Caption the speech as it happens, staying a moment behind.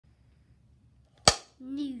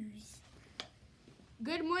News.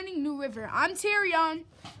 Good morning, New River. I'm Tyrion.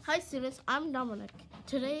 Hi students, I'm Dominic.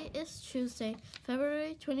 Today is Tuesday,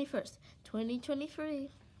 February 21st, 2023.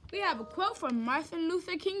 We have a quote from Martin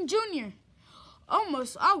Luther King Jr.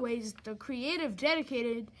 Almost always, the creative,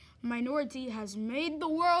 dedicated minority has made the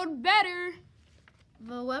world better.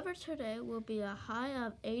 The weather today will be a high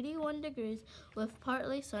of 81 degrees with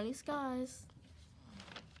partly sunny skies.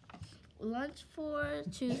 Lunch for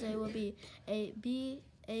Tuesday will be a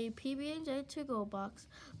PB&J to-go box,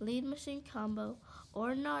 lead machine combo,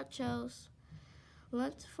 or nachos.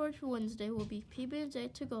 Lunch for Wednesday will be PB&J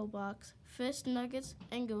to-go box, fish nuggets,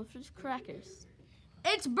 and Goldfish crackers.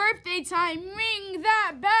 It's birthday time. Ring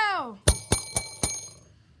that bell.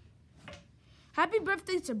 Happy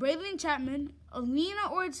birthday to Braylon Chapman,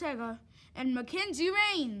 Alina Ortega, and Mackenzie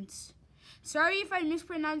Rains. Sorry if I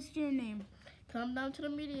mispronounced your name. Come down to the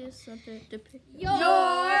media center to pick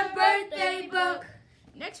Your birthday book.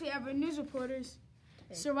 Next, we have our news reporters,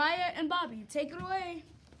 Soraya and Bobby. Take it away.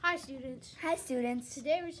 Hi, students. Hi, students.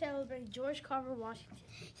 Today we celebrate George Carver Washington.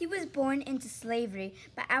 He was born into slavery,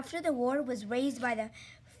 but after the war was raised by the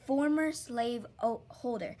former slave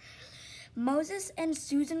holder. Moses and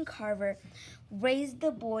Susan Carver raised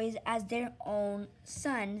the boys as their own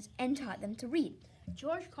sons and taught them to read.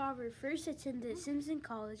 George Carver first attended Simpson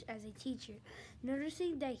College as a teacher.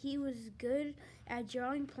 Noticing that he was good at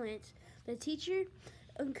drawing plants, the teacher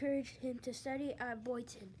encouraged him to study at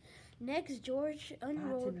Boynton. Next, George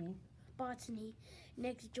enrolled botany.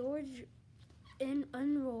 Next, George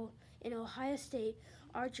enrolled in Iowa State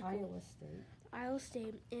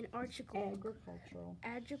in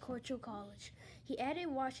Agricultural College. He added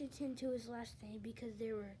Washington to his last name because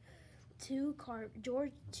there were two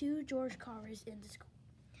George Carvers in the school.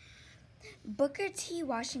 Booker T.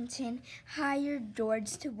 Washington hired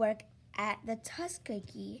George to work at the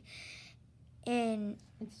Tuskegee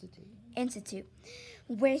Institute,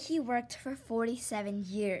 where he worked for 47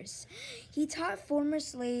 years. He taught former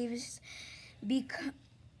slaves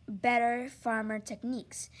better farmer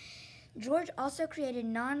techniques. George also created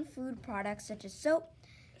non-food products such as soap,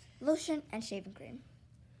 lotion, and shaving cream.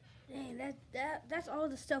 Dang, that's all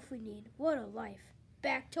the stuff we need. What a life.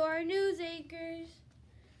 Back to our news anchors.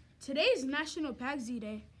 Today is National Pagsy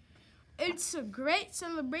Day. It's a great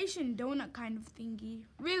celebration donut kind of thingy.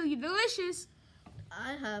 Really delicious.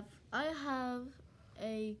 I have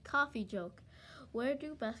a coffee joke. Where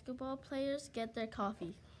do basketball players get their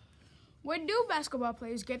coffee? Where do basketball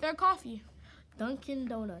players get their coffee? Dunkin'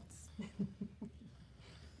 Donuts.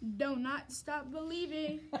 Do not stop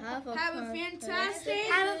believing. Have a fantastic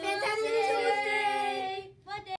Have a fantastic Tuesday.